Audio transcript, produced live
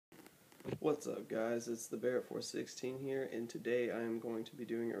What's up, guys? It's the Barrett 416 here, and today I am going to be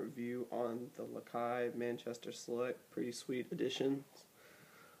doing a review on the Lakai Manchester Select Pretty Sweet Editions.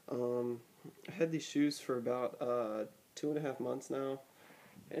 I had these shoes for about 2.5 months now,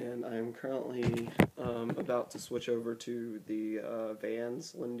 and I'm currently about to switch over to the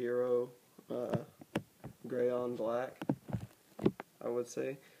Vans Lindero gray on black, I would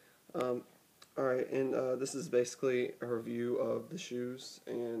say. Alright, and this is basically a review of the shoes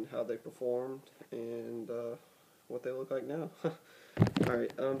and how they performed and what they look like now.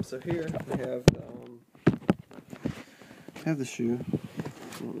 Alright, so here I have the shoe. I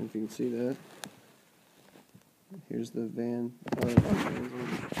don't know if you can see that. Here's the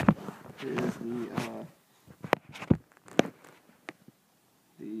here's the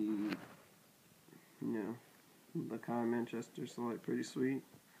Lakai Manchester Select Pretty Sweet.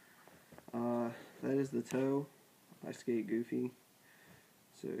 That is the toe. I skate goofy,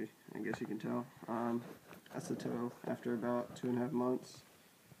 so I guess you can tell. That's the toe after about 2.5 months.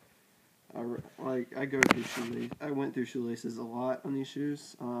 I went through shoelaces a lot on these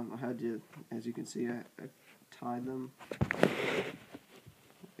shoes. I had to, as you can see, I tied them.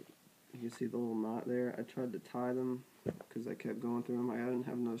 You can see the little knot there. I tried to tie them because I kept going through them. I didn't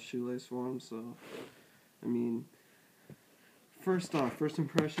have no shoelace for them, so I mean. First off, first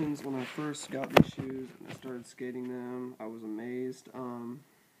impressions, when I first got these shoes and I started skating them, I was amazed.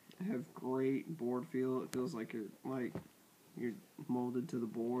 They have great board feel. It feels like you're molded to the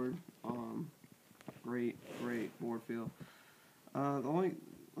board. Great board feel. The only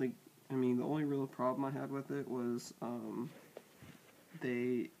real problem I had with it was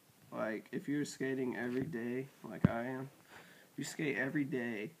if you're skating every day like I am, if you skate every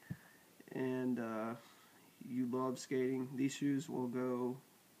day and you love skating, these shoes will go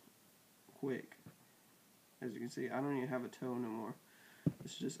quick. As you can see, I don't even have a toe no more.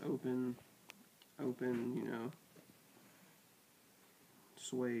 It's just open,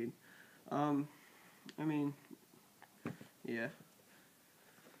 suede. Yeah.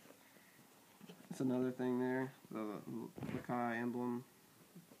 That's another thing there. The Lakai emblem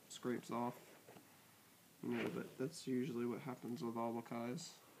scrapes off. But that's usually what happens with all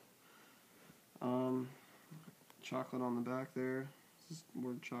Lakais. Chocolate on the back there. This is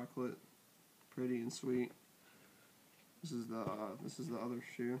word chocolate, pretty and sweet. This is the other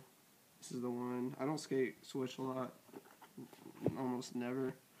shoe. This is the one. I don't skate switch a lot, almost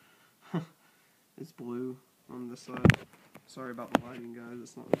never. It's blue on this side. Sorry about the lighting, guys.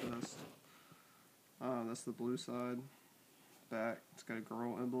 It's not the best. That's the blue side. Back. It's got a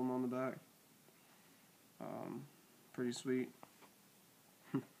girl emblem on the back. Pretty sweet.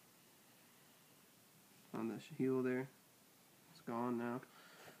 On the heel there. It's gone now.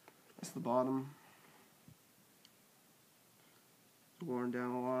 That's the bottom. It's worn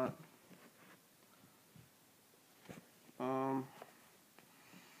down a lot.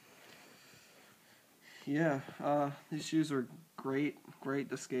 These shoes are great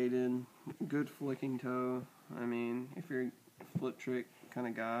to skate in. Good flicking toe. I mean, if you're a flip trick kind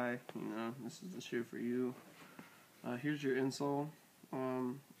of guy, this is the shoe for you. Here's your insole.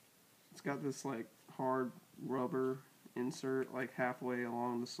 It's got this hard rubber insert halfway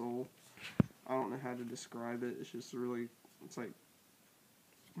along the sole. I don't know how to describe it. It's just really, it's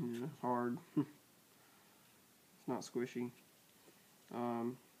hard. It's not squishy.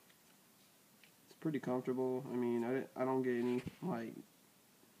 It's pretty comfortable. I mean, I don't get any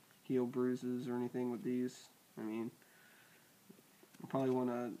heel bruises or anything with these. I mean, you probably want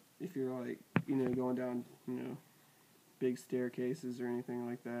to, if you're going down big staircases or anything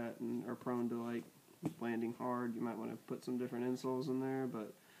like that and are prone to landing hard, you might want to put some different insoles in there,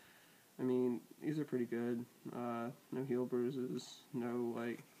 but I mean, these are pretty good. No heel bruises, no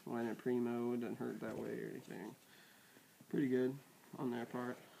line of primo, it doesn't hurt that way or anything. Pretty good on their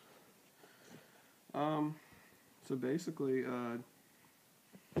part. So basically,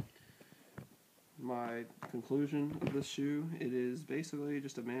 my conclusion of this shoe, it is basically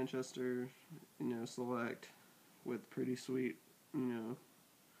just a Manchester, Select with pretty sweet, in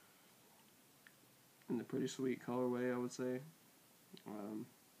the pretty sweet colorway, I would say.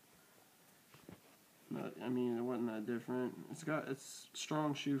 It wasn't that different. It's a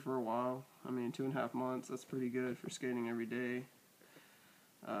strong shoe for a while. 2.5 months, that's pretty good for skating every day.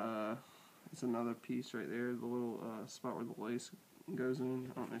 It's another piece right there, the little spot where the lace goes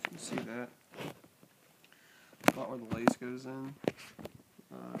in. I don't know if you can see that. Spot where the lace goes in.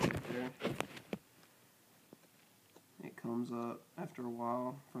 Right there. It comes up after a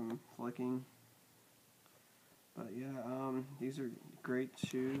while from flicking. But yeah, these are great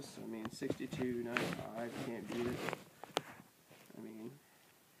shoes. $62.95, can't beat it.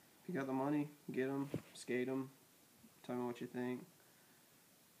 you got the money, get them, skate them. Tell me what you think.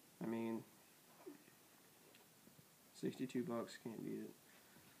 I mean, $62 can't beat it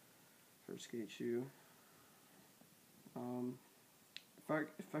for a skate shoe.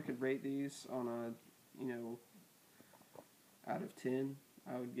 If I could rate these on a, out of 10,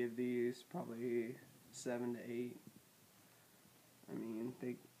 I would give these probably 7 to 8. I mean,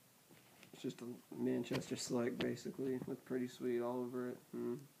 it's just a Manchester slick basically with Pretty Sweet all over it,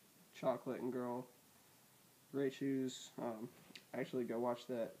 and chocolate and girl. Great shoes. Actually, go watch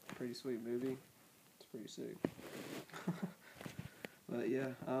that Pretty Sweet movie. It's pretty sick. But yeah,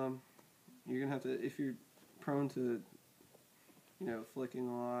 you're gonna have to, if you're prone to, flicking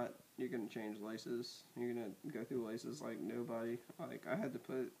a lot, you're gonna change laces. You're gonna go through laces like nobody. Like, I had to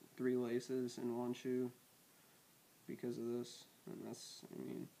put 3 laces in one shoe because of this, and it's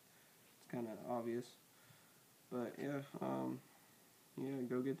kind of obvious. But yeah,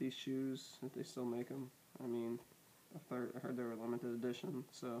 go get these shoes if they still make them. I mean, I heard they were limited edition,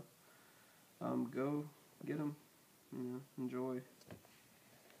 so go get them. Enjoy.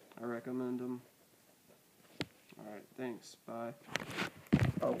 I recommend them. Alright, thanks. Bye.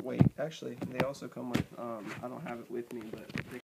 Oh, wait. Actually, they also come with, I don't have it with me, but they